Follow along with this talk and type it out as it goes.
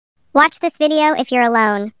Watch this video if you're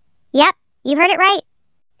alone. Yep, you heard it right.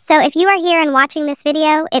 So if you are here and watching this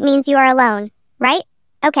video, it means you are alone, right?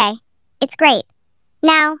 Okay, it's great.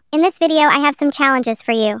 Now, in this video I have some challenges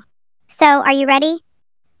for you. So, are you ready?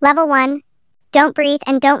 Level 1. Don't breathe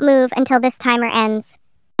and don't move until this timer ends.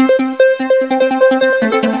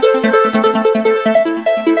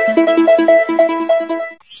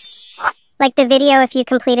 Like the video if you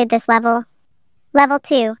completed this level. Level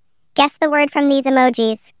 2. Guess the word from these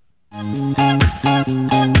emojis.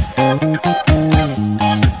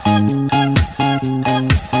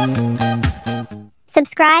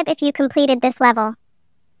 Subscribe if you completed this level.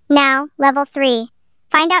 Now, level 3.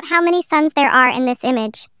 Find out how many suns there are in this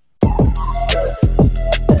image.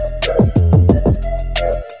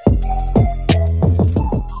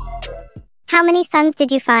 How many suns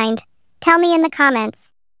did you find? Tell me in the comments.